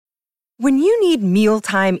When you need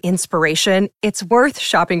mealtime inspiration, it's worth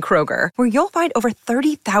shopping Kroger, where you'll find over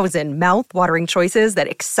 30,000 mouth-watering choices that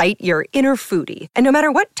excite your inner foodie. And no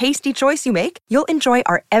matter what tasty choice you make, you'll enjoy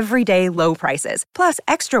our everyday low prices, plus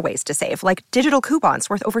extra ways to save, like digital coupons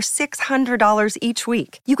worth over $600 each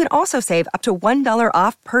week. You can also save up to $1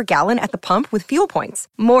 off per gallon at the pump with fuel points.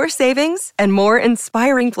 More savings and more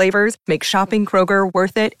inspiring flavors make shopping Kroger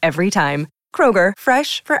worth it every time. Kroger,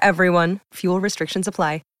 fresh for everyone. Fuel restrictions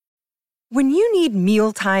apply. When you need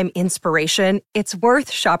mealtime inspiration, it's worth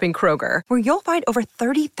shopping Kroger, where you'll find over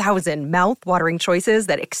 30,000 mouth-watering choices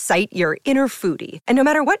that excite your inner foodie. And no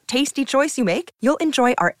matter what tasty choice you make, you'll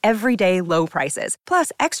enjoy our everyday low prices,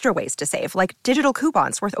 plus extra ways to save, like digital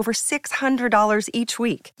coupons worth over $600 each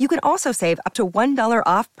week. You can also save up to $1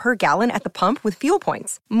 off per gallon at the pump with fuel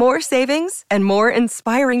points. More savings and more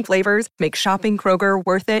inspiring flavors make shopping Kroger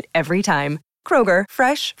worth it every time. Kroger,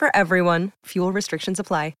 fresh for everyone. Fuel restrictions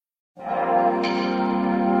apply.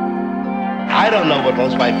 I don't know what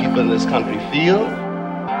most white people in this country feel.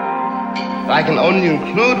 I can only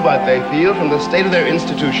include what they feel from the state of their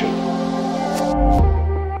institution.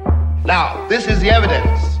 Now, this is the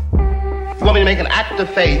evidence. You want me to make an act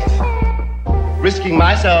of faith, risking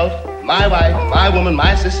myself, my wife, my woman,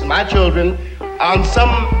 my sister, my children, on some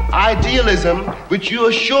idealism which you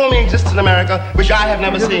assure me exists in America, which I have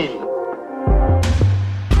never seen.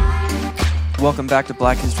 Welcome back to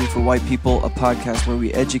Black History for White People, a podcast where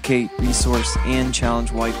we educate, resource, and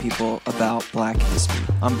challenge white people about Black history.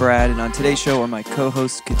 I'm Brad, and on today's show are my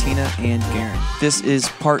co-hosts Katina and Garen. This is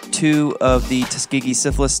part 2 of the Tuskegee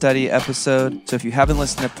Syphilis Study episode, so if you haven't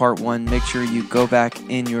listened to part 1, make sure you go back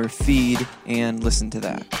in your feed and listen to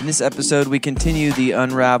that. In this episode, we continue the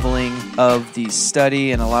unraveling of the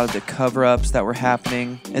study and a lot of the cover-ups that were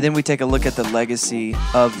happening, and then we take a look at the legacy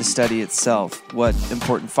of the study itself, what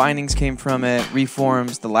important findings came from it,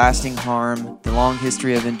 reforms, the lasting harm, the long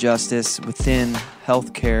history of injustice within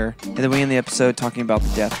healthcare, and then we end the episode talking about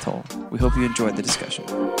the death toll. We hope you enjoyed the discussion.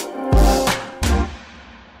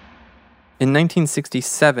 In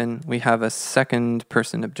 1967, we have a second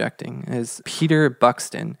person objecting, is Peter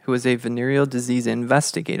Buxton, who was a venereal disease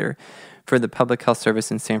investigator for the Public Health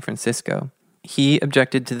Service in San Francisco. He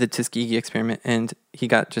objected to the Tuskegee experiment, and he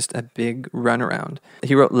got just a big runaround.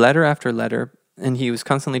 He wrote letter after letter, and he was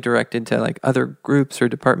constantly directed to like other groups or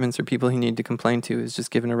departments or people he needed to complain to. He was just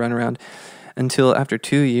given a runaround until after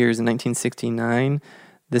 2 years in 1969,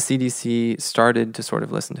 the CDC started to sort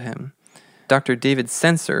of listen to him. Dr. David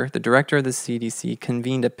Sensor, the director of the CDC,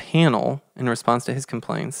 convened a panel in response to his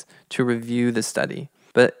complaints to review the study,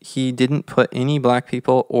 but he didn't put any black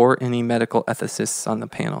people or any medical ethicists on the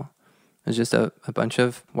panel. It was just a bunch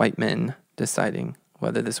of white men deciding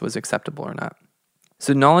whether this was acceptable or not.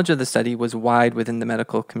 So knowledge of the study was wide within the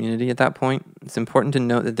medical community at that point. It's important to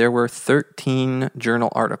note that there were 13 journal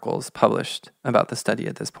articles published about the study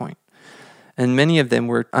at this point. And many of them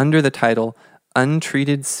were under the title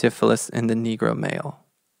Untreated Syphilis in the Negro Male,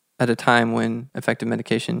 at a time when effective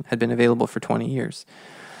medication had been available for 20 years.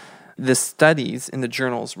 The studies in the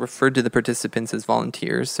journals referred to the participants as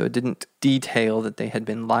volunteers, so it didn't detail that they had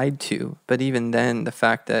been lied to. But even then, the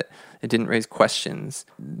fact that it didn't raise questions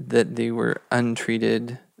that they were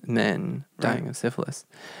untreated men dying of syphilis.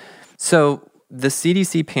 So the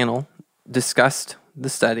CDC panel discussed the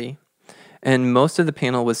study, and most of the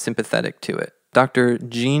panel was sympathetic to it. Dr.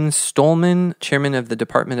 Gene Stolman, chairman of the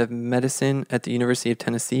Department of Medicine at the University of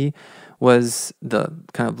Tennessee, was the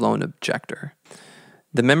kind of lone objector.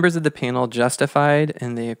 The members of the panel justified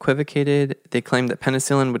and they equivocated. They claimed that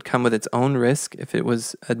penicillin would come with its own risk if it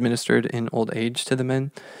was administered in old age to the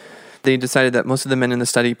men. They decided that most of the men in the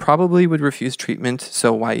study probably would refuse treatment,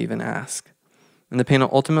 so why even ask? And the panel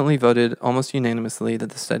ultimately voted almost unanimously that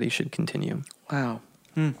the study should continue. Wow.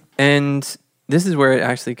 And this is where it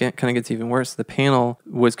actually kind of gets even worse. The panel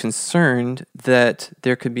was concerned that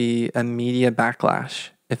there could be a media backlash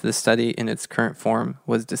if the study in its current form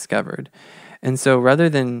was discovered. And so rather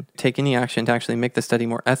than take any action to actually make the study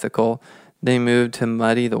more ethical, they moved to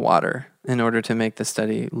muddy the water in order to make the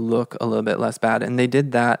study look a little bit less bad. And they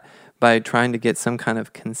did that by trying to get some kind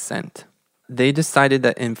of consent. They decided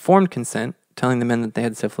that informed consent, telling the men that they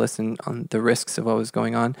had syphilis and on the risks of what was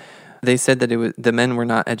going on, they said that the men were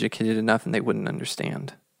not educated enough and they wouldn't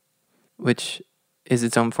understand, which is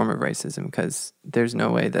its own form of racism because there's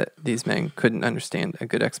no way that these men couldn't understand a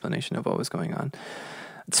good explanation of what was going on.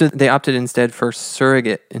 So they opted instead for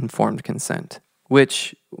surrogate informed consent,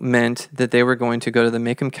 which meant that they were going to go to the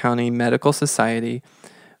Macomb County Medical Society,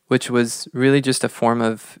 which was really just a form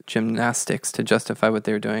of gymnastics to justify what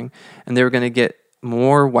they were doing. And they were going to get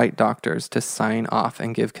more white doctors to sign off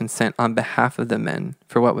and give consent on behalf of the men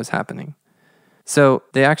for what was happening. So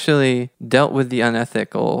they actually dealt with the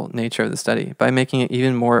unethical nature of the study by making it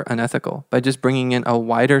even more unethical, by just bringing in a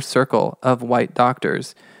wider circle of white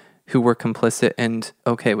doctors who were complicit and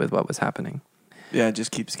okay with what was happening. Yeah, it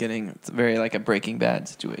just keeps getting, it's very like a Breaking Bad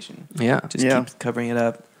situation. Yeah. Just keeps covering it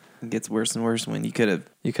up. It gets worse and worse when you could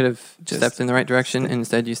have stepped in the right direction, and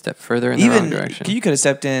instead you stepped further in the wrong direction. You could have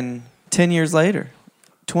stepped in 10 years later,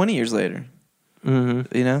 20 years later.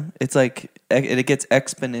 Mm-hmm. You know, it's like it gets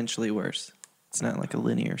exponentially worse. It's not like a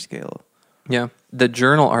linear scale. Yeah. The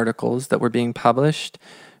journal articles that were being published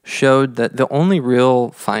showed that the only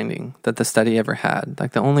real finding that the study ever had,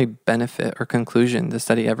 like the only benefit or conclusion the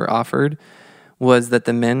study ever offered, was that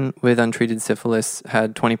the men with untreated syphilis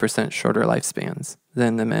had 20% shorter lifespans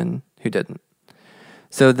than the men who didn't.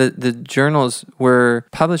 So the journals were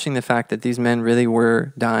publishing the fact that these men really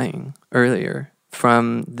were dying earlier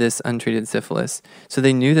from this untreated syphilis. So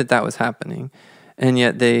they knew that that was happening. And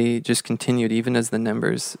yet they just continued even as the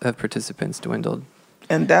numbers of participants dwindled.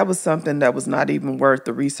 And that was something that was not even worth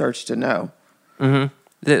the research to know. Mm-hmm.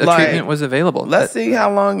 The treatment was available. Let's see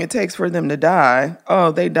how long it takes for them to die.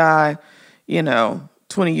 Oh, they die,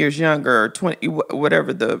 20 years younger, or 20,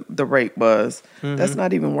 whatever the rate was. Mm-hmm. That's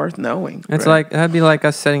not even worth knowing. It's like, that'd be like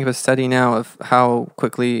us setting up a study now of how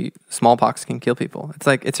quickly smallpox can kill people. It's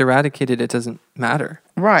like, it's eradicated, it doesn't matter.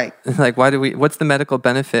 Right. Like, what's the medical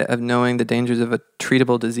benefit of knowing the dangers of a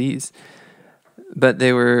treatable disease? But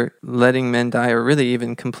they were letting men die, or really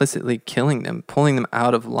even complicitly killing them, pulling them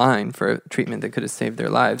out of line for a treatment that could have saved their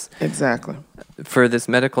lives. Exactly. For this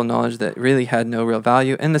medical knowledge that really had no real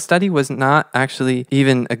value. And the study was not actually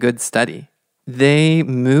even a good study. They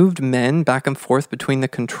moved men back and forth between the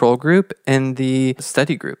control group and the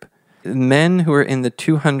study group. Men who were in the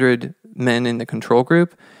 200 men in the control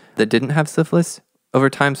group that didn't have syphilis, over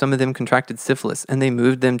time, some of them contracted syphilis, and they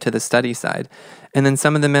moved them to the study side. And then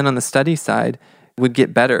some of the men on the study side would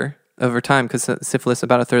get better over time, because syphilis,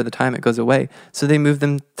 about a third of the time, it goes away. So they moved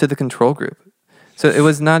them to the control group. So it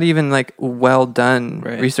was not even like well done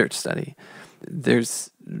research study.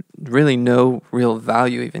 There's really no real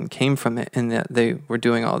value even came from it, in that they were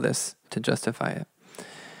doing all this to justify it.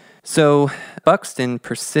 So Buxton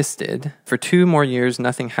persisted. For 2 more years,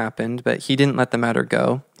 nothing happened, but he didn't let the matter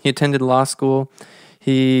go. He attended law school.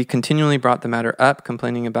 He continually brought the matter up,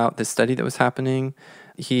 complaining about this study that was happening.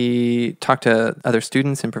 He talked to other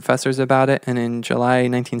students and professors about it, and in July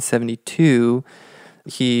 1972,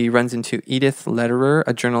 he runs into Edith Lederer,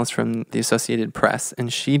 a journalist from the Associated Press,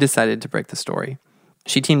 and she decided to break the story.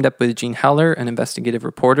 She teamed up with Jean Heller, an investigative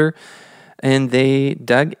reporter, and they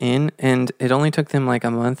dug in, and it only took them like a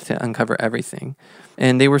month to uncover everything.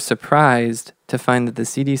 And they were surprised to find that the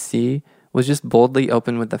CDC was just boldly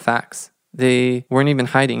open with the facts. They weren't even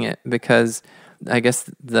hiding it, because I guess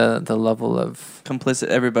the level of complicit,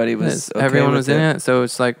 everybody was okay, everyone was in it. So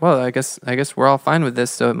it's like, well, I guess we're all fine with this,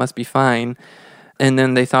 so it must be fine. And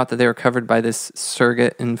then they thought that they were covered by this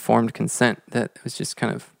surrogate informed consent, that was just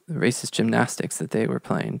kind of racist gymnastics that they were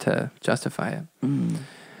playing to justify it. Mm.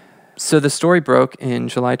 So the story broke in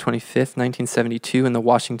July 25th, 1972 in the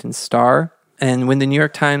Washington Star. And when the New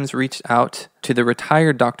York Times reached out to the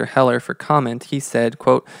retired Dr. Heller for comment, he said,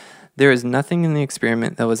 quote, "There is nothing in the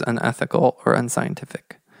experiment that was unethical or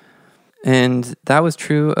unscientific." And that was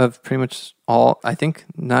true of pretty much all, I think,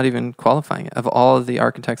 not even qualifying it, of all of the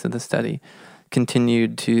architects of the study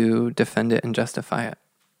continued to defend it and justify it.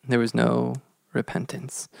 There was no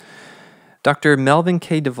repentance. Dr. Melvin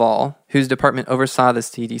K. Duvall, whose department oversaw the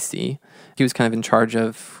CDC, he was kind of in charge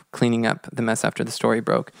of cleaning up the mess after the story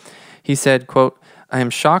broke. He said, quote, "I am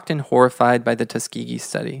shocked and horrified by the Tuskegee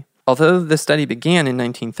study. Although the study began in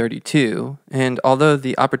 1932, and although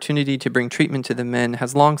the opportunity to bring treatment to the men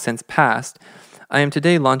has long since passed, I am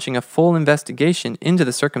today launching a full investigation into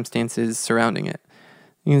the circumstances surrounding it."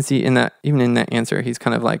 You can see even in that answer, he's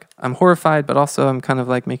kind of like, I'm horrified, but also I'm kind of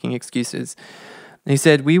like making excuses. He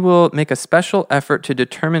said, "We will make a special effort to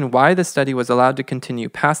determine why the study was allowed to continue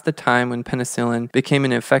past the time when penicillin became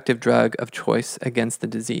an effective drug of choice against the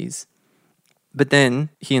disease." But then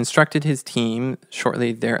he instructed his team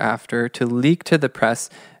shortly thereafter to leak to the press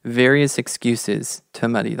various excuses to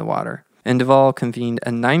muddy the water. And Duvall convened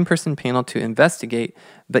a 9-person panel to investigate,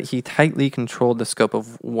 but he tightly controlled the scope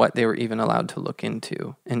of what they were even allowed to look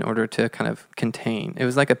into in order to kind of contain. It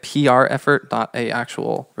was like a PR effort, not a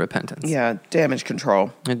actual repentance. Yeah, damage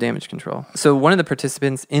control. A damage control. So one of the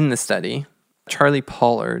participants in the study, Charlie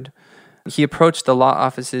Pollard, he approached the law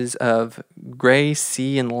offices of Gray,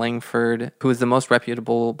 C. and Langford, who was the most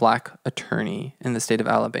reputable black attorney in the state of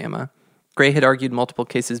Alabama. Gray had argued multiple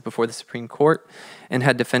cases before the Supreme Court and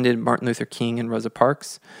had defended Martin Luther King and Rosa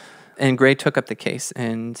Parks. And Gray took up the case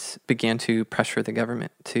and began to pressure the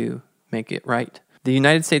government to make it right. The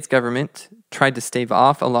United States government tried to stave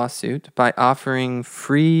off a lawsuit by offering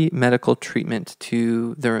free medical treatment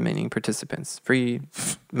to the remaining participants. Free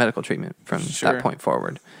medical treatment from that point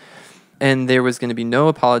forward. And there was going to be no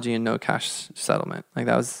apology and no cash settlement. Like,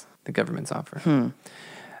 that was the government's offer.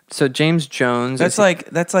 So James Jones... That's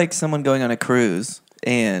like someone going on a cruise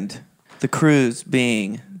and the cruise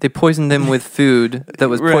being... They poisoned them with food that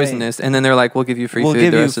was poisonous, and then they're like, we'll give you free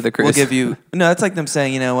food the rest of the cruise. We'll give you... No, that's like them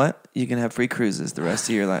saying, you know what? You can have free cruises the rest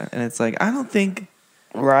of your life. And it's like, I don't think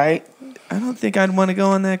I'd want to go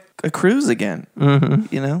on a cruise again.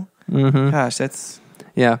 Mm-hmm. You know? Mm-hmm. Gosh, that's...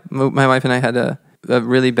 Yeah, my wife and I had a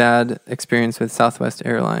really bad experience with Southwest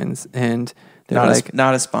Airlines, and they're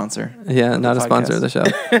not a sponsor. Yeah, not a sponsor of the show.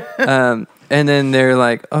 And then they're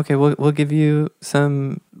like, okay, we'll give you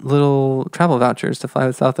some little travel vouchers to fly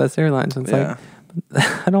with Southwest Airlines. And it's like,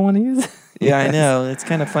 I don't want to use it. Yeah, I know. It's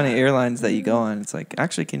kind of funny. Airlines that you go on, it's like,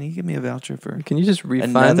 actually, can you give me a voucher for... Can you just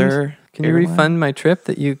refund? Can you refund my trip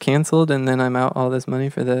that you canceled, and then I'm out all this money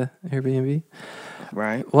for the Airbnb?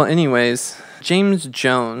 Right. Well, anyways, James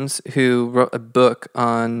Jones, who wrote a book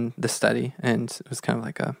on the study and was kind of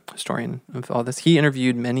like a historian of all this, he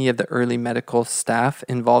interviewed many of the early medical staff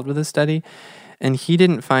involved with the study, and he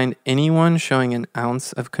didn't find anyone showing an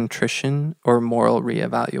ounce of contrition or moral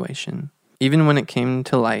reevaluation. Even when it came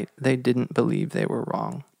to light, they didn't believe they were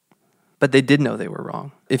wrong. But they did know they were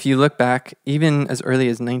wrong. If you look back, even as early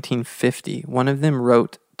as 1950, one of them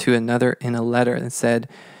wrote to another in a letter and said,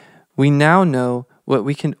 "We now know what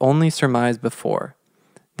we can only surmise before,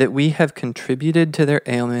 that we have contributed to their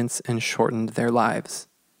ailments and shortened their lives."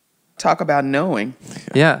 Talk about knowing.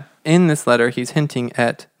 Yeah. In this letter, he's hinting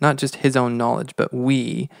at not just his own knowledge, but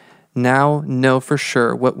we now know for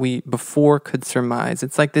sure what we before could surmise.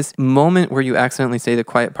 It's like this moment where you accidentally say the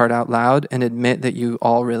quiet part out loud and admit that you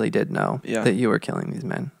all really did know that you were killing these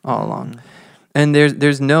men all along. Mm-hmm. And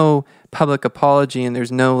there's no public apology and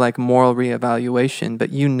there's no like moral reevaluation,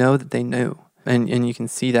 but you know that they knew. And you can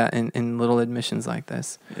see that in little admissions like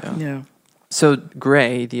this. Yeah. So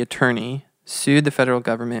Gray, the attorney, sued the federal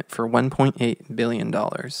government for $1.8 billion,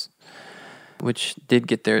 which did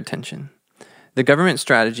get their attention. The government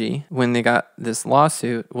strategy when they got this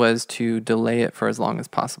lawsuit was to delay it for as long as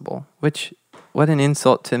possible, which, what an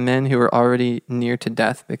insult to men who are already near to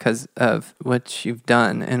death because of what you've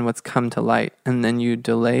done and what's come to light. And then you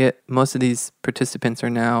delay it. Most of these participants are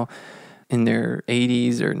now in their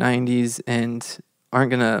 80s or 90s and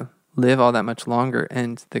aren't going to live all that much longer.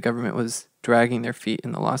 And the government was dragging their feet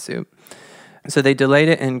in the lawsuit. So they delayed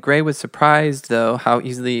it, and Gray was surprised, though, how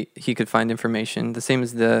easily he could find information, the same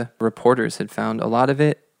as the reporters had found. A lot of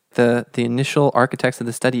it, the initial architects of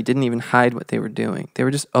the study didn't even hide what they were doing. They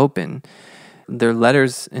were just open. Their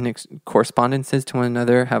letters and correspondences to one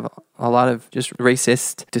another have a lot of just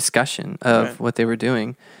racist discussion of what they were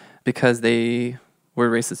doing because they were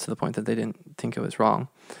racist to the point that they didn't think it was wrong.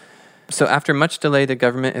 So after much delay, the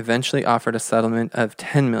government eventually offered a settlement of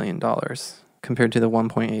 $10 million. Compared to the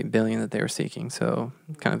 $1.8 billion that they were seeking. So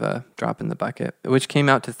kind of a drop in the bucket, which came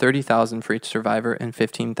out to $30,000 for each survivor and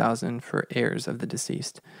 $15,000 for heirs of the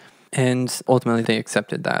deceased. And ultimately they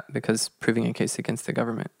accepted that because proving a case against the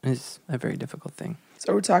government is a very difficult thing.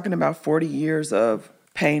 So we're talking about 40 years of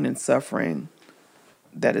pain and suffering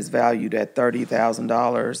that is valued at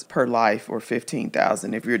 $30,000 per life or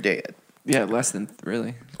 $15,000 if you're dead. Yeah, less than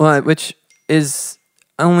really. Well, which is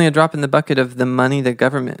only a drop in the bucket of the money the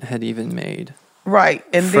government had even made. Right.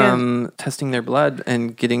 And from testing their blood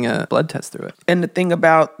and getting a blood test through it. And the thing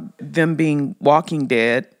about them being walking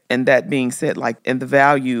dead and that being said, like, and the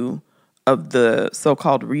value of the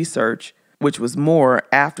so-called research, which was more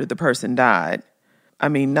after the person died. I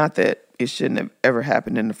mean, not that it shouldn't have ever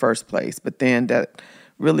happened in the first place, but then that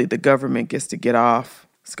really the government gets to get off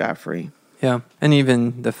scot-free. Yeah. And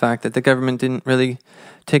even the fact that the government didn't really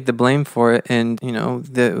take the blame for it. And, you know,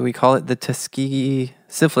 we call it the Tuskegee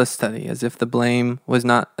syphilis study, as if the blame was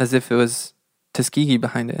not, as if it was Tuskegee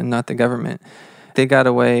behind it and not the government. They got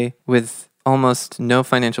away with almost no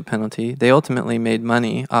financial penalty. They ultimately made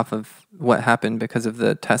money off of what happened because of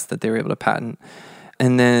the test that they were able to patent.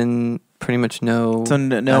 And then pretty much no... So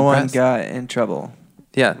no one got in trouble.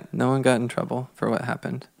 Yeah, no one got in trouble for what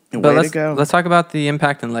happened. But let's talk about the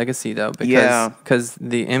impact and legacy, though, because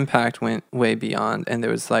the impact went way beyond, and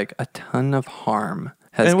there was like a ton of harm.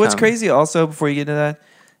 And what's crazy also, before you get to that,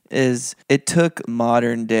 is it took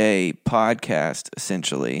modern day podcast,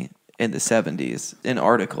 essentially, in the 70s, an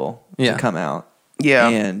article to come out. Yeah.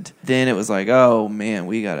 And then it was like, oh, man,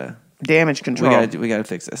 we got to Damage control. We gotta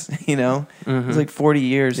fix this. You know, it was like 40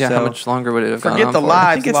 years. Yeah, so how much longer would it have gone Forget on the for? lies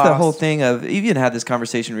I think it's lost. the whole thing of, even had this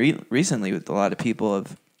conversation recently with a lot of people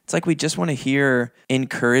of, it's like we just want to hear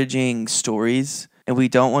encouraging stories and we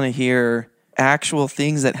don't want to hear actual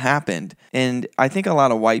things that happened. And I think a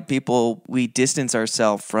lot of white people, we distance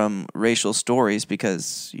ourselves from racial stories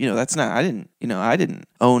because, that's not, I didn't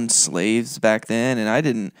own slaves back then, and I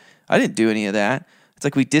didn't do any of that. It's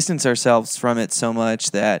like we distance ourselves from it so much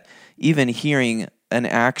that even hearing an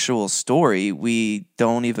actual story, we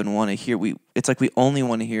don't even want to hear. It's like we only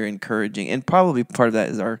want to hear encouraging, and probably part of that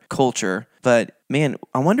is our culture. But man,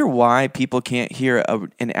 I wonder why people can't hear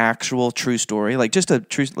an actual true story, like just a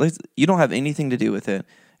true. You don't have anything to do with it.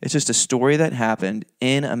 It's just a story that happened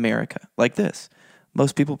in America, like this.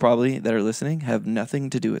 Most people probably that are listening have nothing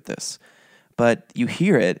to do with this, but you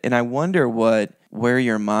hear it, and I wonder where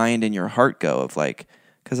your mind and your heart go of like,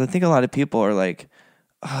 because I think a lot of people are like,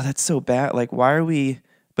 oh, that's so bad. Like, why are we?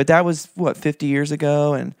 But that was 50 years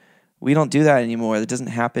ago, and we don't do that anymore. That doesn't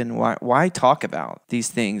happen. Why talk about these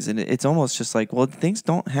things? And it's almost just like, well, things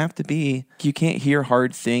don't have to be. You can't hear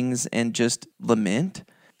hard things and just lament.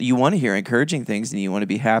 You want to hear encouraging things, and you want to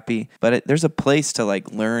be happy. But there's a place to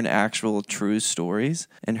like learn actual true stories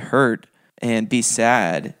and hurt and be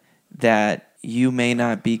sad that you may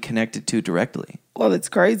not be connected to directly. Well, it's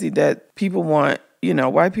crazy that people want,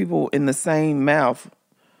 white people in the same mouth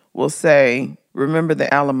will say, remember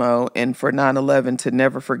the Alamo, and for 9/11 to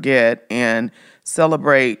never forget and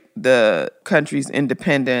celebrate the country's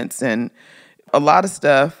independence and a lot of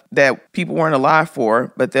stuff that people weren't alive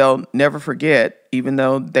for, but they'll never forget, even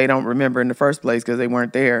though they don't remember in the first place because they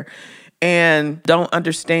weren't there, and don't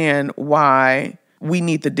understand why we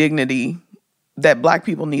need the dignity, that Black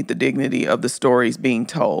people need the dignity of the stories being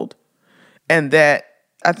told. And that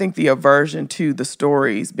I think the aversion to the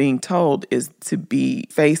stories being told is to be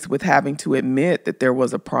faced with having to admit that there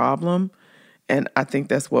was a problem. And I think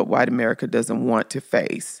that's what white America doesn't want to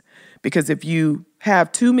face. Because if you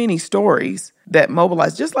have too many stories that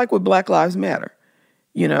mobilize, just like with Black Lives Matter,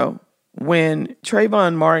 when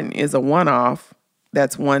Trayvon Martin is a one-off,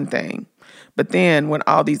 that's one thing. But then when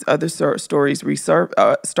all these other stories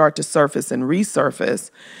start to surface and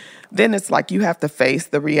resurface, then it's like you have to face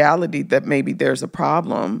the reality that maybe there's a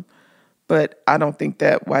problem. But I don't think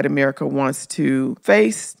that white America wants to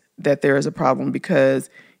face that there is a problem, because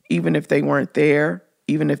even if they weren't there,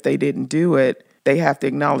 even if they didn't do it, they have to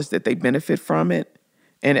acknowledge that they benefit from it.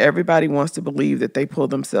 And everybody wants to believe that they pull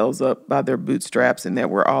themselves up by their bootstraps and that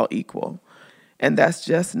we're all equal. And that's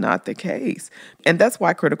just not the case. And that's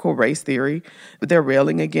why critical race theory, they're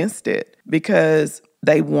railing against it, because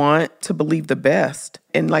they want to believe the best.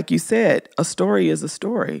 And like you said, a story is a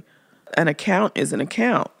story. An account is an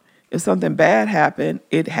account. If something bad happened,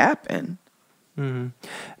 it happened. Mm-hmm.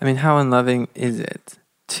 I mean, how unloving is it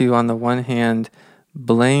to, on the one hand,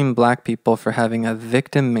 blame Black people for having a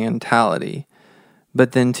victim mentality,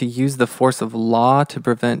 but then to use the force of law to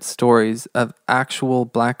prevent stories of actual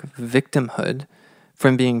Black victimhood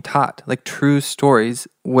from being taught, like true stories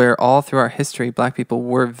where all through our history, Black people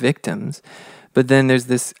were victims. But then there's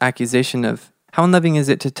this accusation of, how unloving is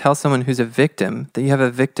it to tell someone who's a victim that you have a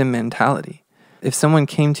victim mentality? If someone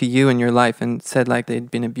came to you in your life and said like they'd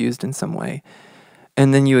been abused in some way,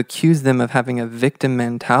 and then you accuse them of having a victim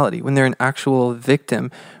mentality when they're an actual victim,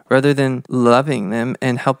 rather than loving them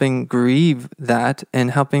and helping grieve that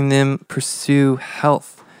and helping them pursue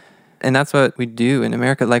health. And that's what we do in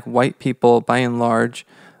America. Like white people, by and large,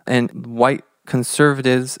 and white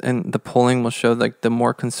conservatives, and the polling will show like the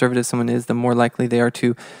more conservative someone is, the more likely they are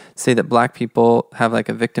to say that Black people have like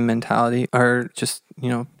a victim mentality, are just,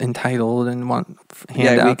 entitled and want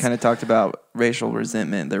handouts. Yeah, we kind of talked about racial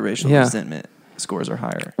resentment. Their racial resentment scores are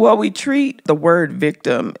higher. Well, we treat the word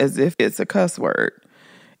victim as if it's a cuss word.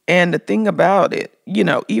 And the thing about it,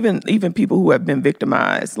 even people who have been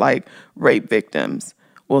victimized, like rape victims,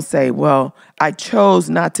 will say, well, I chose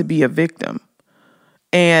not to be a victim.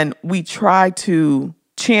 And we try to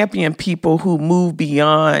champion people who move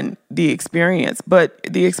beyond the experience. But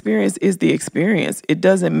the experience is the experience. It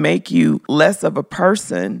doesn't make you less of a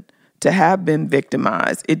person to have been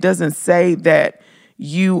victimized. It doesn't say that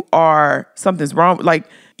something's wrong. Like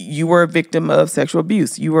you were a victim of sexual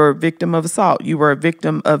abuse. You were a victim of assault. You were a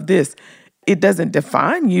victim of this. It doesn't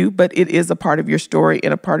define you, but it is a part of your story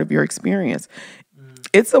and a part of your experience.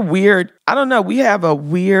 It's we have a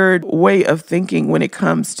weird way of thinking when it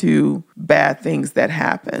comes to bad things that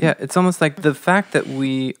happen. Yeah, it's almost like the fact that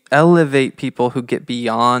we elevate people who get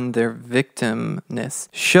beyond their victimness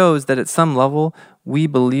shows that at some level we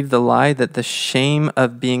believe the lie that the shame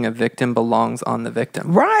of being a victim belongs on the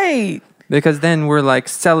victim. Right. Because then we're like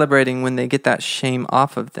celebrating when they get that shame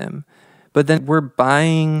off of them. But then we're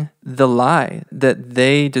buying the lie that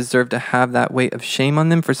they deserve to have that weight of shame on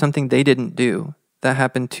them for something they didn't do that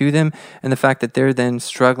happened to them. And the fact that they're then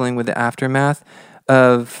struggling with the aftermath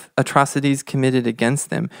of atrocities committed against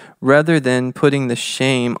them, rather than putting the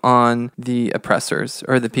shame on the oppressors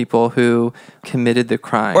or the people who committed the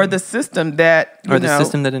crime. Or the system that,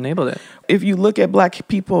 system that enabled it. If you look at Black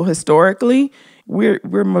people historically, we're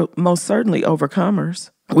most certainly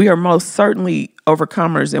overcomers. We are most certainly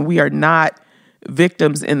overcomers, and we are not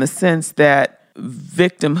victims in the sense that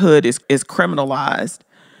victimhood is criminalized.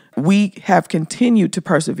 We have continued to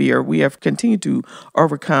persevere. We have continued to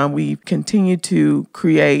overcome. We've continued to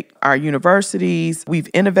create our universities. We've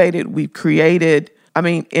innovated. We've created. I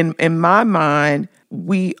mean, in my mind,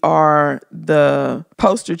 we are the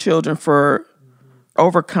poster children for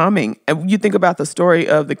overcoming. And you think about the story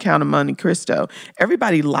of the Count of Monte Cristo.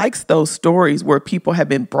 Everybody likes those stories where people have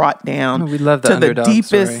been brought down we love the to the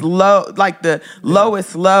deepest story. low, like the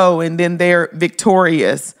lowest low, and then they're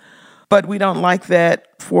victorious. But we don't like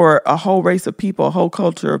that for a whole race of people, a whole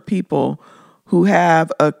culture of people who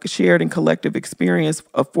have a shared and collective experience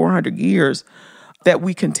of 400 years that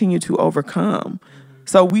we continue to overcome.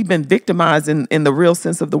 So we've been victimized in the real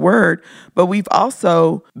sense of the word, but we've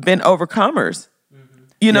also been overcomers.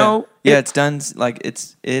 You know? Yeah, it's done, like,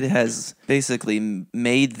 it has basically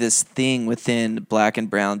made this thing within Black and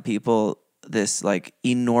brown people this, like,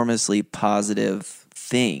 enormously positive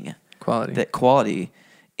thing. Quality.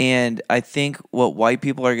 And I think what white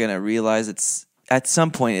people are going to realize, it's at some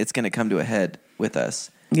point it's going to come to a head with us.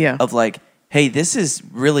 Yeah. Of like, hey, this is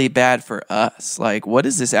really bad for us. Like, what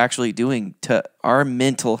is this actually doing to our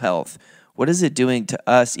mental health? What is it doing to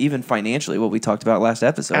us, even financially, what we talked about last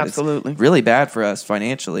episode? Absolutely. It's really bad for us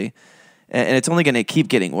financially. And it's only going to keep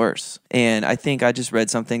getting worse. And I think I just read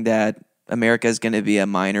something that America is going to be a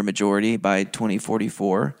minor majority by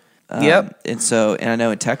 2044. Yep. And I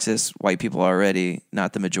know in Texas, white people are already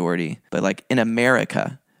not the majority, but like in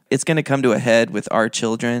America, it's going to come to a head with our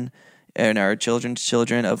children and our children's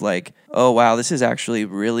children of like, oh, wow, this is actually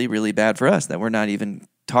really, really bad for us that we're not even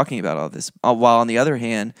talking about all this. While on the other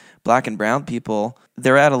hand, Black and brown people,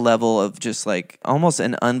 they're at a level of just like almost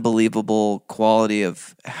an unbelievable quality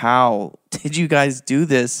of how did you guys do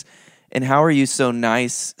this and how are you so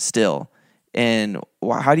nice still? And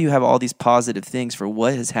how do you have all these positive things for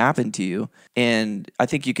what has happened to you? And I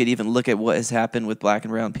think you could even look at what has happened with Black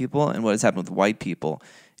and brown people and what has happened with white people.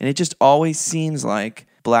 And it just always seems like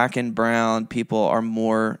Black and brown people are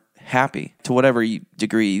more happy to whatever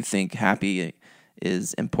degree you think happy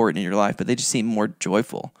is important in your life, but they just seem more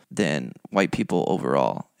joyful than white people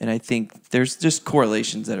overall. And I think there's just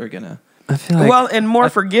correlations that are going to... I feel like and more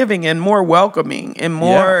forgiving and more welcoming and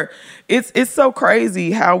more, it's so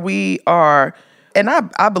crazy how we are, and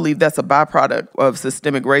I believe that's a byproduct of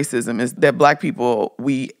systemic racism is that Black people,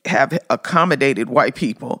 we have accommodated white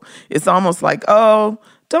people. It's almost like, oh,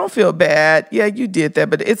 don't feel bad. Yeah, you did that.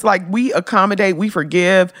 But it's like we accommodate, we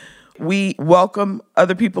forgive, we welcome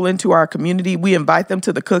other people into our community. We invite them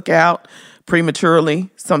to the cookout prematurely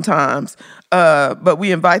sometimes. But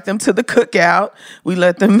we invite them to the cookout. We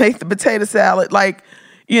let them make the potato salad. Like,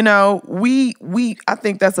 you know, I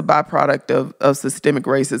think that's a byproduct of systemic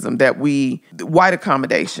racism, that white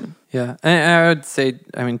accommodation. Yeah. And I would say,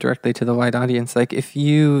 I mean, directly to the white audience, like if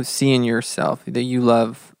you see in yourself that you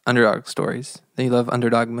love underdog stories, that you love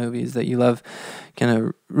underdog movies, that you love kind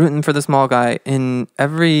of rooting for the small guy in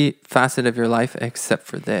every facet of your life except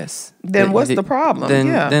for this, then what's the problem?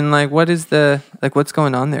 Then like what's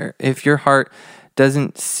going on there? If your heart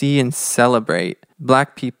doesn't see and celebrate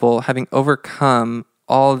Black people having overcome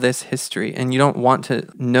all this history and you don't want to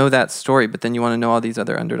know that story, but then you want to know all these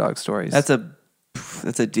other underdog stories.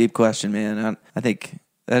 That's a deep question, man. I think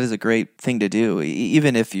that is a great thing to do.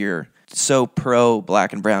 Even if you're so pro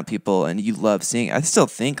Black and brown people and you love seeing, I still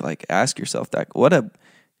think like ask yourself that.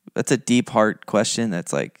 That's a deep heart question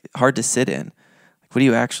that's like hard to sit in. Like, what do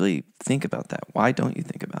you actually think about that? Why don't you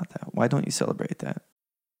think about that? Why don't you celebrate that?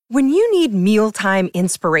 When you need mealtime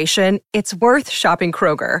inspiration, it's worth shopping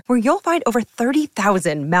Kroger, where you'll find over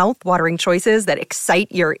 30,000 mouth-watering choices that excite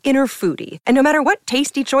your inner foodie. And no matter what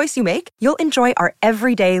tasty choice you make, you'll enjoy our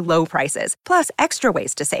everyday low prices, plus extra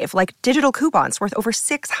ways to save, like digital coupons worth over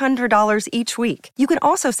 $600 each week. You can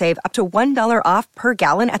also save up to $1 off per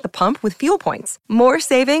gallon at the pump with fuel points. More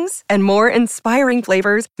savings and more inspiring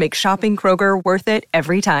flavors make shopping Kroger worth it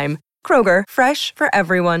every time. Kroger, fresh for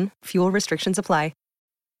everyone. Fuel restrictions apply.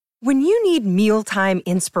 When you need mealtime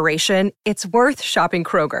inspiration, it's worth shopping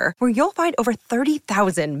Kroger, where you'll find over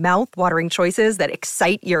 30,000 mouth-watering choices that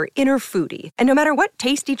excite your inner foodie. And no matter what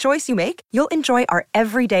tasty choice you make, you'll enjoy our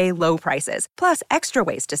everyday low prices, plus extra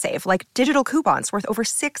ways to save, like digital coupons worth over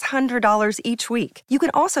 $600 each week. You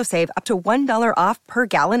can also save up to $1 off per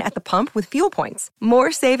gallon at the pump with fuel points.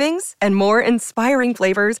 More savings and more inspiring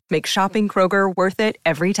flavors make shopping Kroger worth it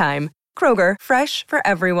every time. Kroger, fresh for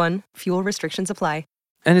everyone. Fuel restrictions apply.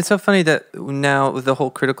 And it's so funny that now the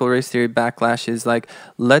whole critical race theory backlash is like,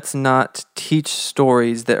 let's not teach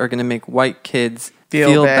stories that are going to make white kids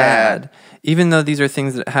feel bad. Even though these are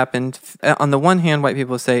things that happened. On the one hand, white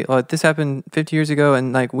people say, oh, this happened 50 years ago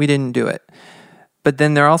and like we didn't do it. But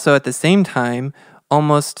then they're also at the same time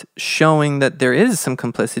almost showing that there is some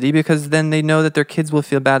complicity because then they know that their kids will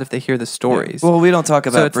feel bad if they hear the stories. Yeah. Well, we don't talk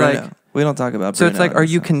about Bruno. Like, we don't talk about So Bruno it's like, are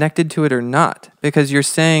you connected to it or not? Because you're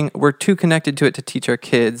saying we're too connected to it to teach our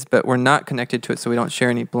kids, but we're not connected to it so we don't share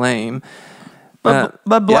any blame. But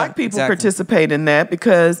black people participate in that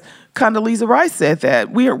because Condoleezza Rice said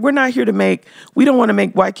that. We're not here we don't want to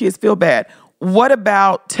make white kids feel bad. What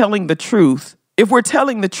about telling the truth? If we're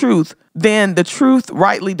telling the truth, then the truth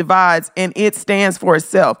rightly divides and it stands for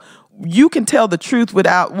itself. You can tell the truth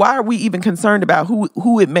without, why are we even concerned about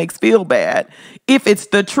who it makes feel bad if it's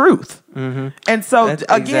the truth? Mm-hmm. And so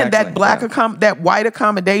that white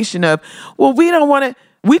accommodation of, well, we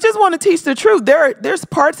just want to teach the truth. There's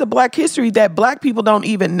parts of black history that black people don't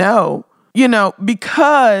even know,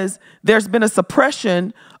 because there's been a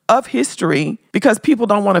suppression of history because people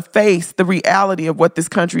don't want to face the reality of what this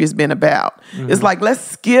country has been about. Mm-hmm. It's like, let's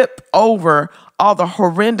skip over all the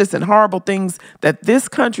horrendous and horrible things that this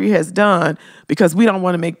country has done because we don't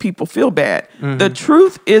want to make people feel bad. Mm-hmm. The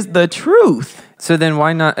truth is the truth. So then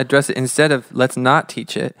why not address it instead of let's not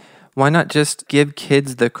teach it? Why not just give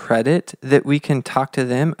kids the credit that we can talk to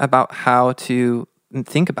them about how to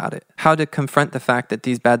think about it, how to confront the fact that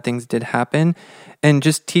these bad things did happen, and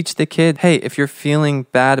just teach the kid, hey, if you're feeling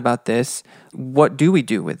bad about this, what do we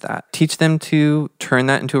do with that? Teach them to turn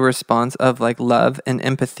that into a response of like love and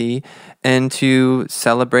empathy and to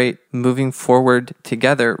celebrate moving forward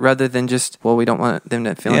together rather than just, well, we don't want them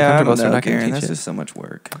to feel uncomfortable, so we're not going to teach That's it. just so much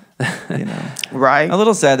work, Right. A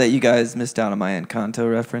little sad that you guys missed out on my Encanto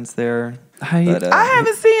reference there. I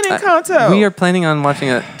haven't seen Encanto. We are planning on watching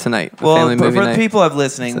it tonight. Well, for the people of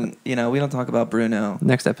listening, we don't talk about Bruno.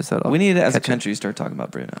 Next episode. We need to, as a country, start talking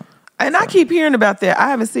about Bruno. And I keep hearing about that. I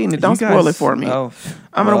haven't seen it. Don't spoil it for me.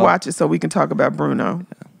 I'm going to watch it so we can talk about Bruno.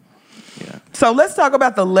 Yeah. So let's talk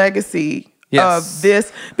about the legacy of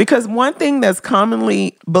this. Because one thing that's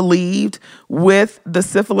commonly believed with the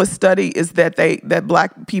syphilis study is that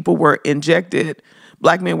black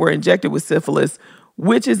men were injected with syphilis,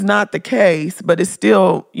 which is not the case, but it's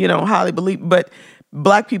still, highly believed. But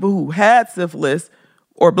black people who had syphilis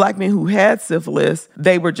or black men who had syphilis,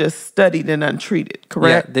 they were just studied and untreated,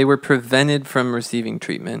 correct? Yeah, they were prevented from receiving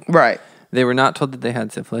treatment. Right. They were not told that they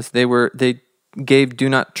had syphilis. They gave do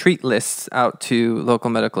not treat lists out to local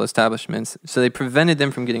medical establishments. So they prevented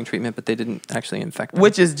them from getting treatment, but they didn't actually infect them.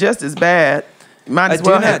 Which is just as bad. Might as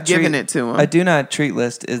well have given it to them. A do not treat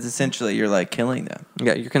list is essentially you're like killing them.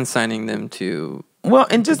 Yeah, you're consigning them to... Well,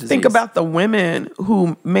 and just think about the women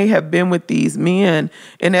who may have been with these men.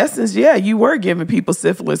 In essence, you were giving people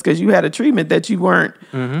syphilis because you had a treatment that you weren't,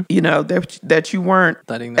 that you weren't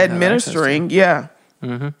letting them administering. Yeah.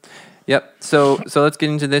 Mm-hmm. Yep. So let's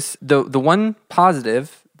get into this. The one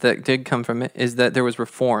positive that did come from it is that there was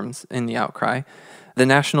reforms in the outcry. The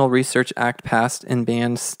National Research Act passed and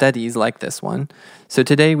banned studies like this one. So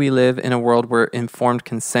today we live in a world where informed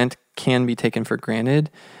consent can be taken for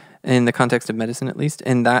granted, in the context of medicine at least,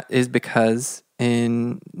 and that is because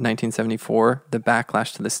in 1974, the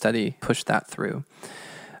backlash to the study pushed that through.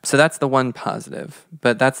 So that's the one positive,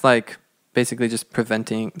 but that's like basically just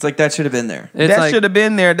preventing... It's like that should have been there. That should have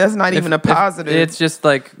been there. That's not even a positive. It's just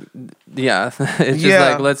like, it's just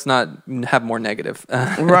like, let's not have more negative.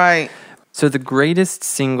 Right. So the greatest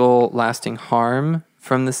single lasting harm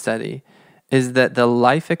from the study is that the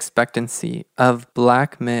life expectancy of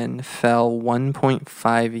black men fell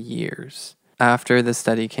 1.5 years after the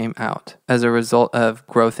study came out as a result of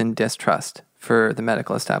growth in distrust for the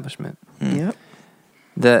medical establishment. Yep.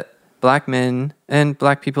 That black men and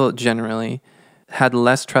black people generally had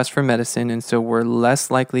less trust for medicine and so were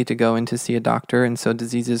less likely to go in to see a doctor, and so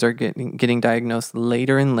diseases are getting diagnosed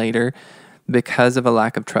later and later because of a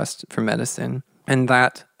lack of trust for medicine. And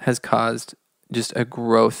that has caused just a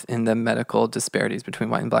growth in the medical disparities between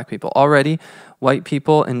white and black people. Already, white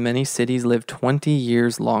people in many cities live 20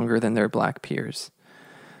 years longer than their black peers.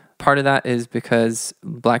 Part of that is because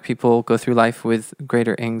Black people go through life with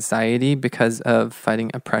greater anxiety because of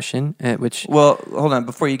fighting oppression, which... Well, hold on.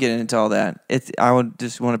 Before you get into all that, I would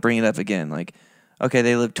just want to bring it up again. Like, okay,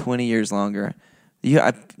 they live 20 years longer. You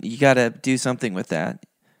got to do something with that,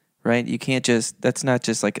 right? You can't just... That's not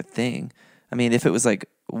just like a thing. I mean, if it was like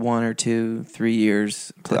 1 or 2, 3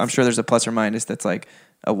 years, I'm sure there's a plus or minus that's like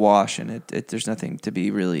a wash, and there's nothing to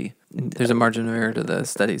be really... There's a margin of error to the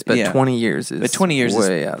studies, but 20 years is but 20 years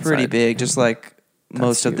way is outside. pretty big, just like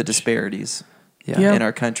most of the huge. disparities Yeah. in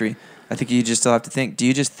our country. I think you just still have to think, do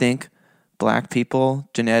you just think Black people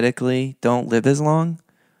genetically don't live as long?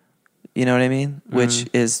 You know what I mean? Which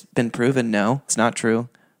has been proven, no, it's not true.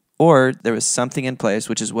 Or there was something in place,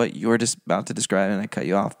 which is what you're just about to describe, and I cut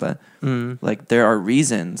you off, but like there are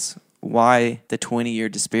reasons why the 20-year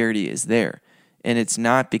disparity is there. And it's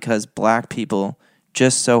not because Black people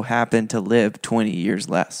just so happen to live 20 years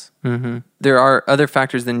less. Mm-hmm. There are other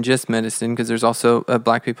factors than just medicine, because there's also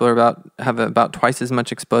Black people have about twice as much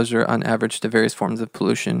exposure on average to various forms of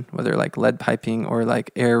pollution, whether like lead piping or like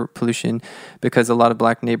air pollution, because a lot of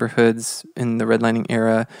Black neighborhoods in the redlining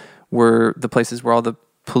era were the places where all the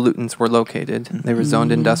pollutants were located. They were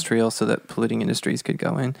zoned industrial so that polluting industries could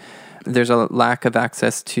go in. There's a lack of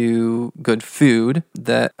access to good food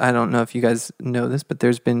that, I don't know if you guys know this, but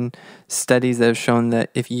there's been studies that have shown that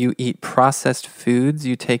if you eat processed foods,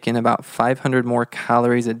 you take in about 500 more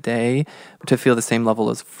calories a day to feel the same level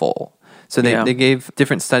as full. So they gave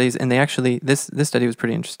different studies, and they actually, this study was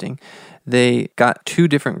pretty interesting. They got 2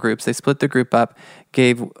 different groups. They split the group up,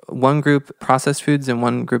 gave one group processed foods and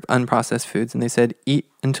one group unprocessed foods, and they said, eat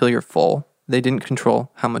until you're full. They didn't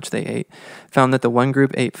control how much they ate. Found that the one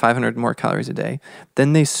group ate 500 more calories a day.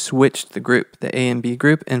 Then they switched the group, the A and B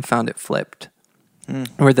group, and found it flipped.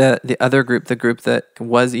 Where the other group, the group that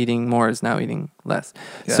was eating more, is now eating less.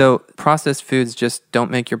 Yeah. So processed foods just don't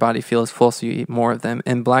make your body feel as full, so you eat more of them.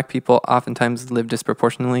 And Black people oftentimes live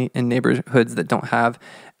disproportionately in neighborhoods that don't have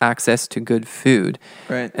access to good food.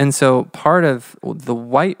 Right. And so part of the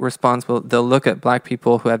white response, they'll look at Black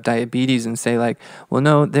people who have diabetes and say like, well,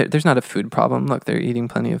 no, there's not a food problem. Look, they're eating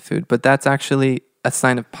plenty of food. But that's actually a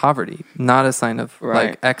sign of poverty, not a sign of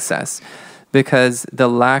like excess. Because the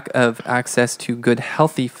lack of access to good,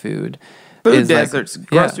 healthy food is deserts,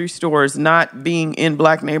 grocery stores, not being in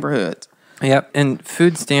Black neighborhoods. Yep, and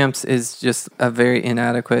food stamps is just a very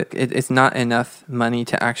inadequate. It's not enough money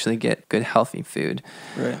to actually get good, healthy food.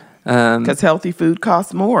 Right. Because healthy food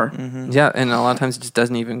costs more. Mm-hmm. Yeah, and a lot of times it just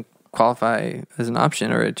doesn't even qualify as an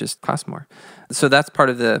option, or it just costs more. So that's part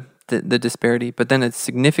of the disparity. But then a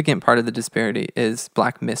significant part of the disparity is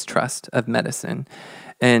Black mistrust of medicine.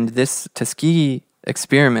 And this Tuskegee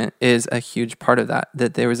experiment is a huge part of that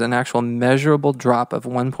there was an actual measurable drop of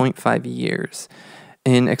 1.5 years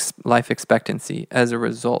in life expectancy as a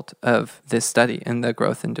result of this study, and the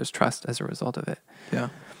growth in distrust as a result of it. Yeah.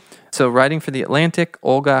 So writing for The Atlantic,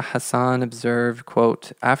 Olga Hassan observed,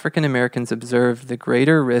 quote, African Americans observe the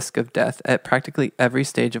greater risk of death at practically every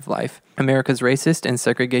stage of life. America's racist and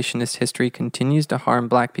segregationist history continues to harm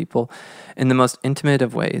Black people in the most intimate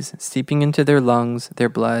of ways, seeping into their lungs, their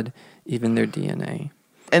blood, even their DNA.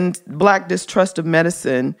 And Black distrust of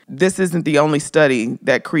medicine, this isn't the only study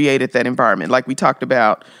that created that environment. Like we talked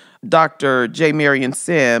about, Dr. J. Marion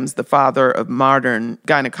Sims, the father of modern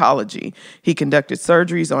gynecology, he conducted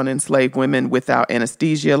surgeries on enslaved women without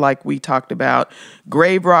anesthesia, like we talked about.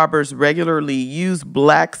 Grave robbers regularly used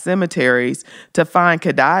Black cemeteries to find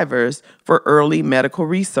cadavers for early medical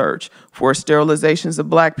research. Forced sterilizations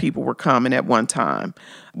of Black people were common at one time.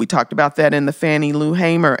 We talked about that in the Fannie Lou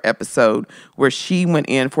Hamer episode, where she went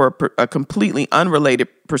in for a completely unrelated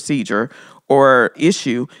procedure or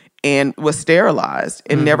issue and was sterilized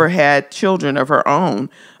and never had children of her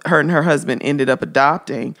own. Her and her husband ended up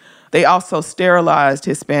adopting. They also sterilized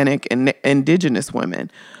Hispanic and indigenous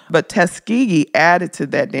women. But Tuskegee added to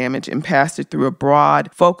that damage and passed it through a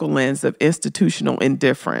broad focal lens of institutional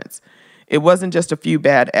indifference. It wasn't just a few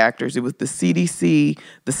bad actors. It was the CDC,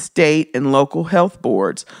 the state and local health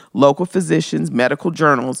boards, local physicians, medical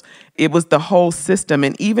journals. It was the whole system.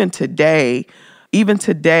 And even today,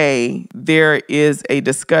 there is a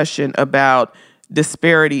discussion about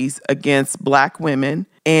disparities against Black women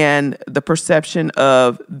and the perception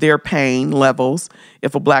of their pain levels.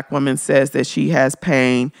 If a Black woman says that she has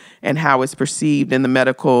pain and how it's perceived in the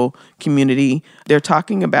medical community, they're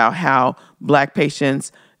talking about how Black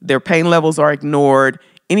patients, their pain levels are ignored.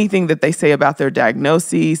 Anything that they say about their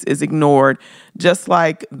diagnoses is ignored. Just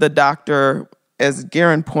like the doctor, as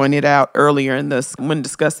Garen pointed out earlier when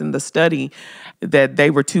discussing the study, that they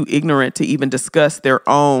were too ignorant to even discuss their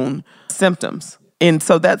own symptoms. And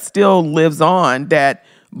so that still lives on, that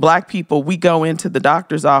Black people, we go into the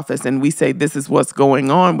doctor's office and we say, this is what's going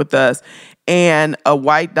on with us. And a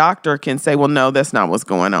white doctor can say, well, no, that's not what's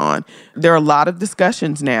going on. There are a lot of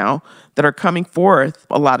discussions now that are coming forth,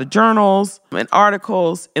 a lot of journals and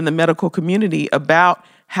articles in the medical community about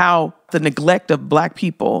how the neglect of Black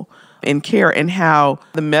people in care and how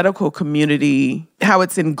the medical community, how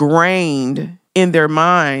it's ingrained in their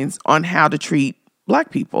minds on how to treat Black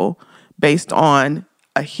people based on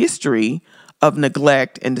a history of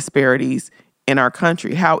neglect and disparities in our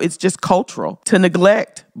country, how it's just cultural to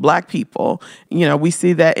neglect Black people. You know, we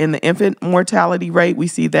see that in the infant mortality rate. We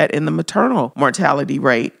see that in the maternal mortality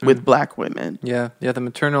rate with Black women. Yeah. The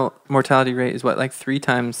maternal mortality rate is like 3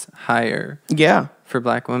 times higher. Yeah. For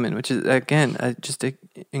Black women, which is, again, just an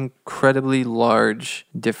incredibly large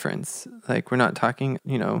difference. Like, we're not talking,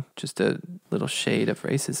 just a little shade of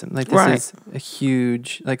racism. Like, this is a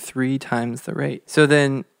huge, 3 times the rate. So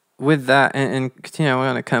then with that, and I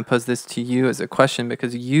want to kind of pose this to you as a question,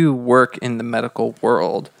 because you work in the medical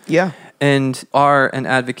world. Yeah. And are an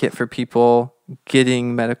advocate for people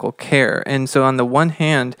getting medical care. And so on the one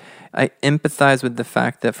hand, I empathize with the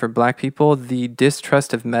fact that for Black people, the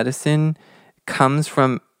distrust of medicine comes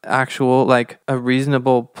from actual, a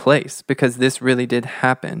reasonable place, because this really did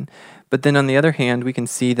happen. But then on the other hand, we can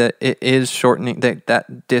see that it is shortening,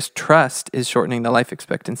 that distrust is shortening the life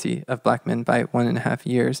expectancy of Black men by 1.5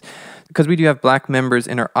 years. Because we do have Black members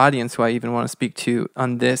in our audience who I even want to speak to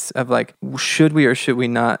on this of should we or should we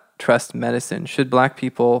not trust medicine? Should Black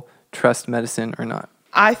people trust medicine or not?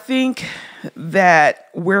 I think that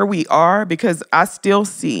where we are, because I still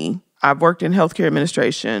see, I've worked in healthcare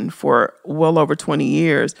administration for well over 20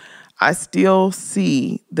 years. I still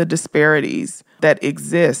see the disparities that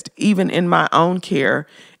exist, even in my own care,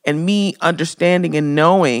 and me understanding and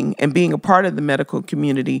knowing and being a part of the medical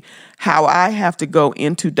community, how I have to go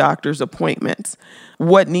into doctor's appointments.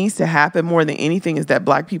 What needs to happen more than anything is that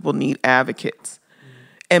Black people need advocates.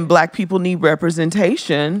 And Black people need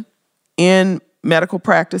representation in medical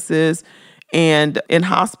practices and in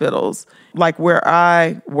hospitals. Like where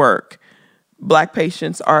I work, Black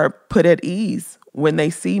patients are put at ease when they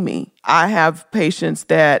see me. I have patients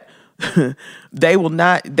that they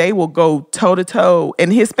will go toe to toe,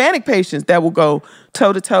 and Hispanic patients that will go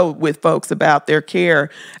toe to toe with folks about their care.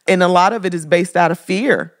 And a lot of it is based out of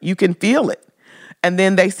fear. You can feel it. And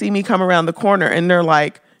then they see me come around the corner and they're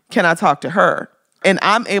like, can I talk to her? And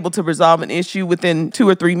I'm able to resolve an issue within 2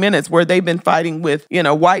 or 3 minutes where they've been fighting with,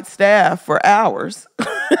 white staff for hours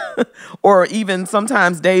or even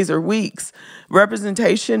sometimes days or weeks.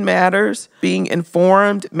 Representation matters. Being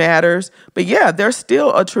informed matters. But yeah, there's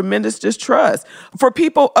still a tremendous distrust for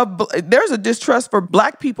people. There's a distrust for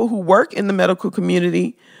Black people who work in the medical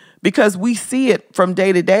community because we see it from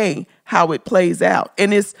day to day how it plays out.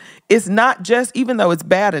 And it's not just, even though it's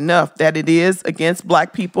bad enough that it is against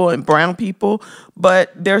Black people and brown people,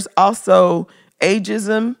 but there's also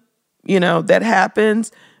ageism, that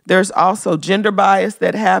happens. There's also gender bias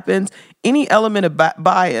that happens. Any element of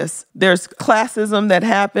bias. There's classism that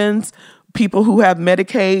happens. People who have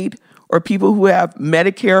Medicaid or people who have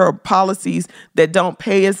Medicare or policies that don't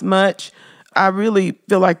pay as much. I really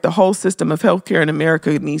feel like the whole system of healthcare in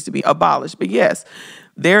America needs to be abolished. But yes,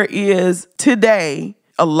 there is today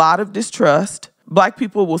a lot of distrust. Black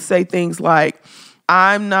people will say things like,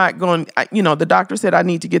 I'm not going, the doctor said I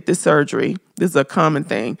need to get this surgery. This is a common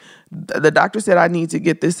thing. The doctor said I need to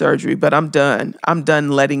get this surgery, but I'm done. I'm done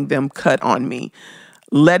letting them cut on me.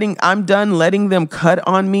 I'm done letting them cut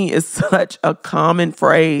on me is such a common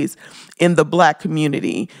phrase in the Black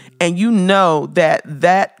community. And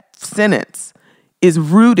that sentence is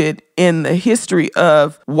rooted in the history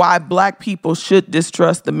of why Black people should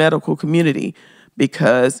distrust the medical community.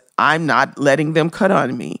 Because I'm not letting them cut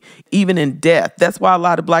on me, even in death. That's why a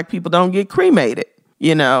lot of Black people don't get cremated,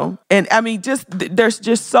 And I mean, there's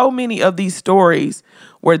just so many of these stories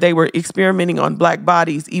where they were experimenting on Black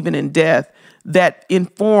bodies, even in death, that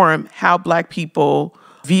inform how Black people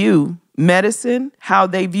view medicine, how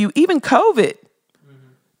they view even COVID.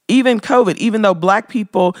 Even though Black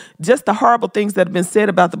people, just the horrible things that have been said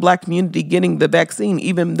about the Black community getting the vaccine,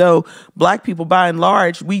 even though Black people, by and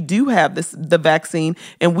large, we do have the vaccine,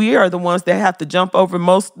 and we are the ones that have to jump over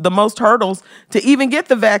the most hurdles to even get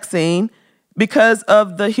the vaccine because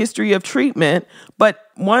of the history of treatment. But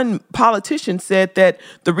one politician said that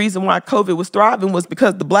the reason why COVID was thriving was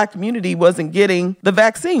because the Black community wasn't getting the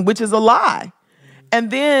vaccine, which is a lie. And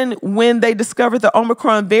then when they discovered the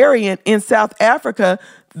Omicron variant in South Africa,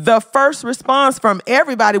 the first response from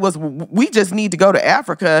everybody was, we just need to go to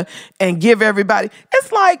Africa and give everybody.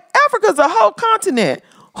 It's like Africa's a whole continent.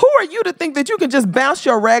 Who are you to think that you can just bounce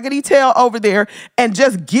your raggedy tail over there and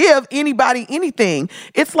just give anybody anything?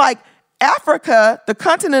 It's like Africa, the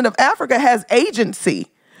continent of Africa, has agency.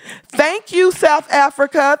 Thank you, South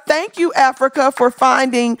Africa. Thank you, Africa, for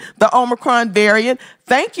finding the Omicron variant.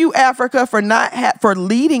 Thank you, Africa, for for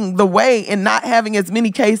leading the way and not having as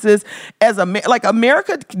many cases as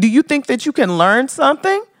America. Do you think that you can learn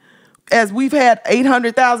something? As we've had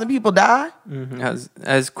 800,000 people die?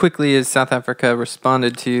 As quickly as South Africa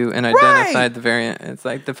responded to and identified the variant. It's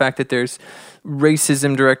like the fact that there's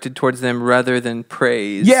racism directed towards them rather than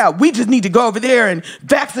praise. Yeah, we just need to go over there and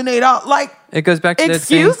vaccinate all. Like, it goes back to the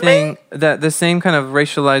same thing, that the same kind of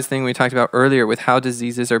racialized thing we talked about earlier with how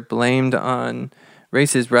diseases are blamed on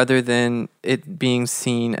races rather than it being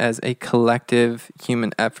seen as a collective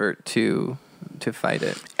human effort to fight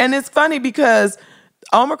it. And it's funny because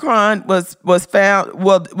Omicron was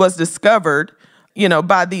discovered,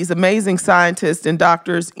 by these amazing scientists and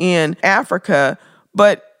doctors in Africa.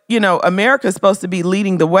 But, America is supposed to be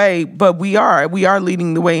leading the way, but we are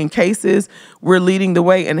leading the way in cases. We're leading the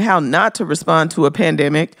way in how not to respond to a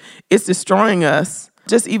pandemic. It's destroying us.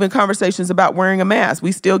 Just even conversations about wearing a mask.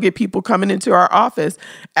 We still get people coming into our office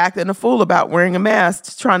acting a fool about wearing a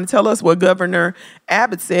mask, trying to tell us what Governor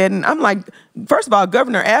Abbott said. And I'm like, first of all,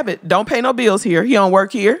 Governor Abbott don't pay no bills here. He don't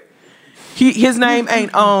work here. His name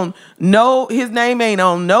ain't on no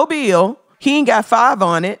bill. He ain't got 5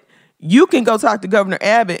 on it. You can go talk to Governor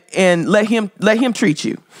Abbott and let him treat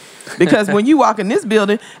you. Because when you walk in this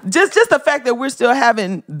building, just the fact that we're still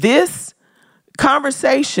having this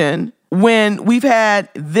conversation when we've had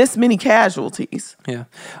this many casualties. Yeah.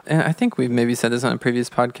 And I think we've maybe said this on a previous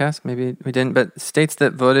podcast. Maybe we didn't. But states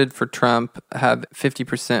that voted for Trump have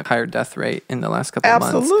 50% higher death rate in the last couple of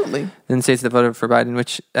months. Absolutely. Than states that voted for Biden,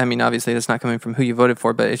 which, I mean, obviously that's not coming from who you voted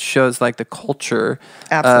for, but it shows like the culture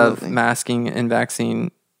of masking and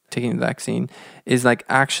taking the vaccine is like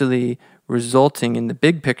actually resulting in the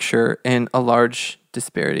big picture in a large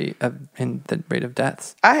disparity in the rate of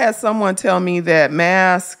deaths. I had someone tell me that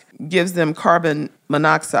mask gives them carbon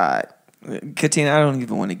monoxide. Katina, I don't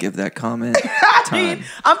even want to give that comment time.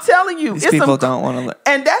 I'm telling you, these people don't want to.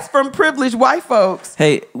 And that's from privileged white folks.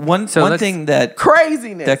 Hey, one thing that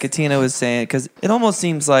craziness that Katina was saying, because it almost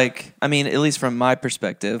seems like, I mean, at least from my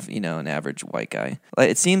perspective, an average white guy,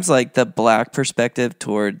 it seems like the black perspective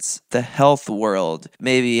towards the health world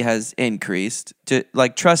maybe has increased to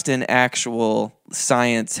trust in actual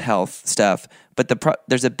science health stuff. But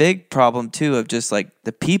there's a big problem too of just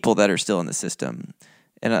the people that are still in the system.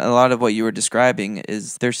 And a lot of what you were describing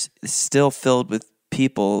is they're still filled with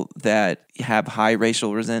people that have high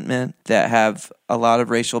racial resentment, that have a lot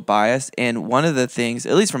of racial bias. And one of the things,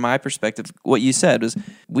 at least from my perspective, what you said was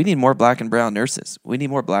we need more black and brown nurses. We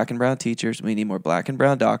need more black and brown teachers. We need more black and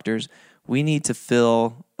brown doctors. We need to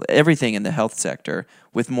fill everything in the health sector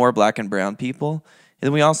with more black and brown people.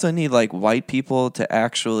 And we also need white people to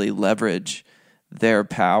actually leverage their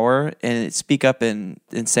power and speak up and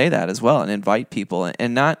say that as well and invite people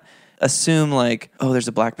and not assume there's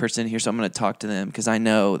a black person here, so I'm going to talk to them because I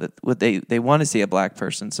know that what they want to see a black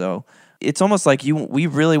person. So it's almost like we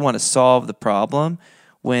really want to solve the problem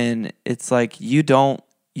when it's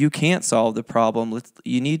you can't solve the problem.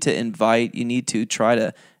 You need to invite, you need to try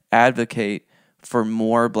to advocate for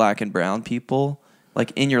more black and brown people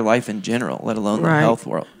in your life in general, let alone the health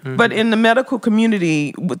world. Mm-hmm. But in the medical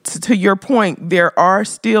community, to your point, there are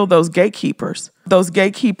still those gatekeepers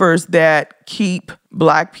that keep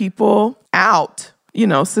black people out,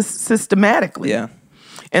 systematically. Yeah.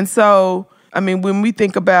 And so, I mean, when we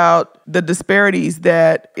think about the disparities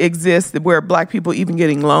that exist where black people even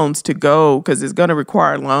getting loans to go, because it's going to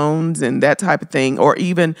require loans and that type of thing, or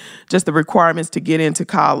even just the requirements to get into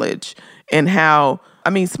college and how,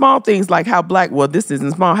 small things like how this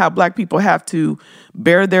isn't small, how black people have to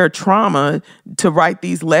bear their trauma to write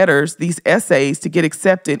these letters, these essays to get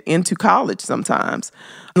accepted into college sometimes,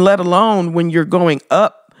 let alone when you're going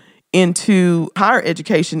up into higher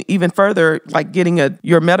education, even further, getting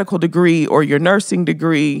your medical degree or your nursing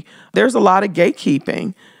degree. There's a lot of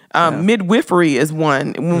gatekeeping. Midwifery is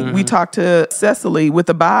one. When we talked to Cecily with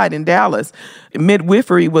Abide in Dallas,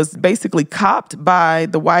 midwifery was basically copped by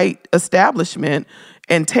the white establishment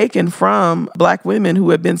and taken from black women who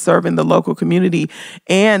had been serving the local community,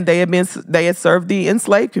 and they had served the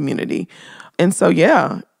enslaved community. And so,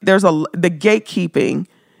 the gatekeeping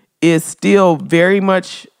is still very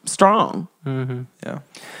much strong. Mm-hmm. Yeah.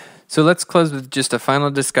 So let's close with just a final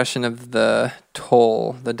discussion of the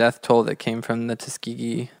death toll that came from the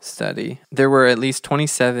Tuskegee study. There were at least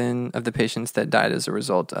 27 of the patients that died as a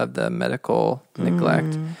result of the medical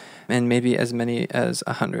neglect. and maybe as many as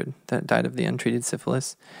 100 that died of the untreated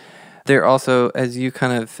syphilis. There also, as you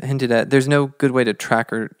kind of hinted at, there's no good way to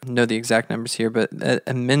track or know the exact numbers here, but at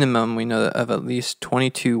a minimum, we know of at least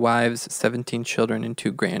 22 wives, 17 children, and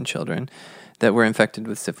 2 grandchildren that were infected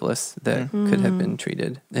with syphilis that could have been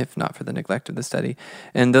treated if not for the neglect of the study.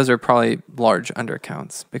 And those are probably large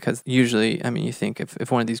undercounts because usually, I mean, you think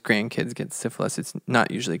if one of these grandkids gets syphilis, it's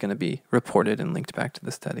not usually going to be reported and linked back to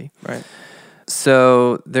the study. Right.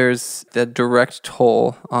 So there's the direct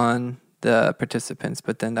toll on the participants,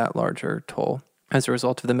 but then that larger toll as a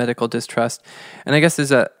result of the medical distrust. And I guess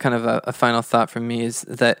there's a kind of a final thought from me is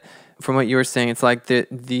that from what you were saying, it's like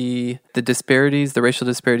the disparities, the racial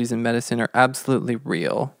disparities in medicine are absolutely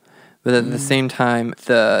real. But at the same time,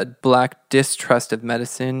 the Black distrust of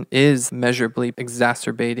medicine is measurably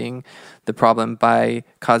exacerbating the problem by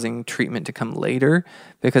causing treatment to come later,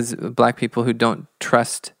 because Black people who don't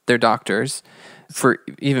trust their doctors for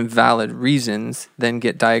even valid reasons then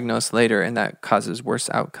get diagnosed later, and that causes worse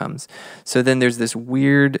outcomes. So then there's this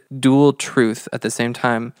weird dual truth at the same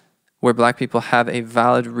time where Black people have a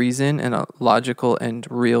valid reason and a logical and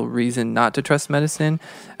real reason not to trust medicine.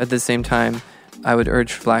 At the same time, I would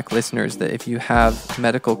urge Black listeners that if you have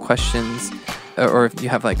medical questions or if you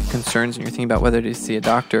have like concerns and you're thinking about whether to see a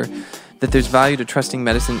doctor, that there's value to trusting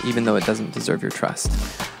medicine even though it doesn't deserve your trust.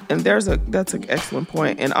 And that's an excellent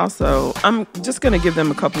point. And also, I'm just going to give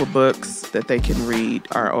them a couple of books that they can read,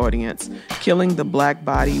 our audience. Killing the Black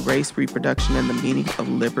Body, Race, Reproduction, and the Meaning of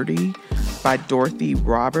Liberty by Dorothy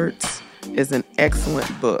Roberts is an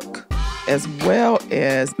excellent book, as well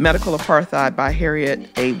as Medical Apartheid by Harriet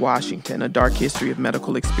A. Washington, A Dark History of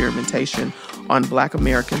Medical Experimentation on Black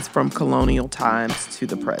Americans from Colonial Times to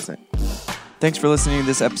the Present. Thanks for listening to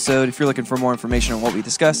this episode. If you're looking for more information on what we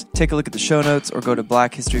discussed, take a look at the show notes or go to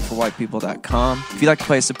blackhistoryforwhitepeople.com. If you'd like to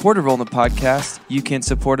play a supportive role in the podcast, you can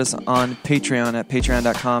support us on Patreon at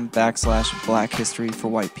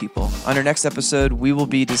patreon.com/blackhistoryforwhitepeople. On our next episode, we will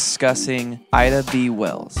be discussing Ida B.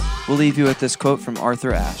 Wells. We'll leave you with this quote from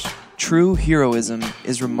Arthur Ashe. True heroism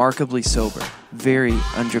is remarkably sober, very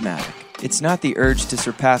undramatic. It's not the urge to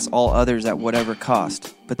surpass all others at whatever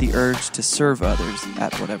cost, but the urge to serve others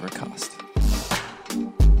at whatever cost.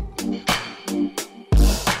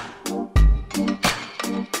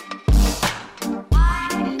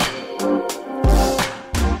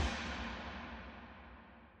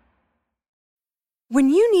 When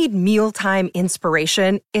you need mealtime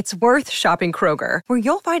inspiration, it's worth shopping Kroger, where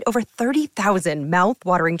you'll find over 30,000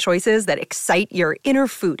 mouth-watering choices that excite your inner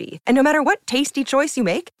foodie. And no matter what tasty choice you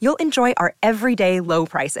make, you'll enjoy our everyday low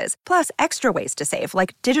prices, plus extra ways to save,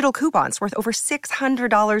 like digital coupons worth over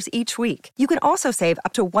 $600 each week. You can also save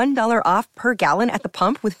up to $1 off per gallon at the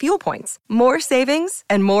pump with fuel points. More savings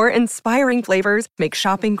and more inspiring flavors make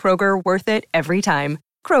shopping Kroger worth it every time.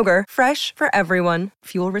 Kroger, fresh for everyone.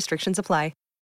 Fuel restrictions apply.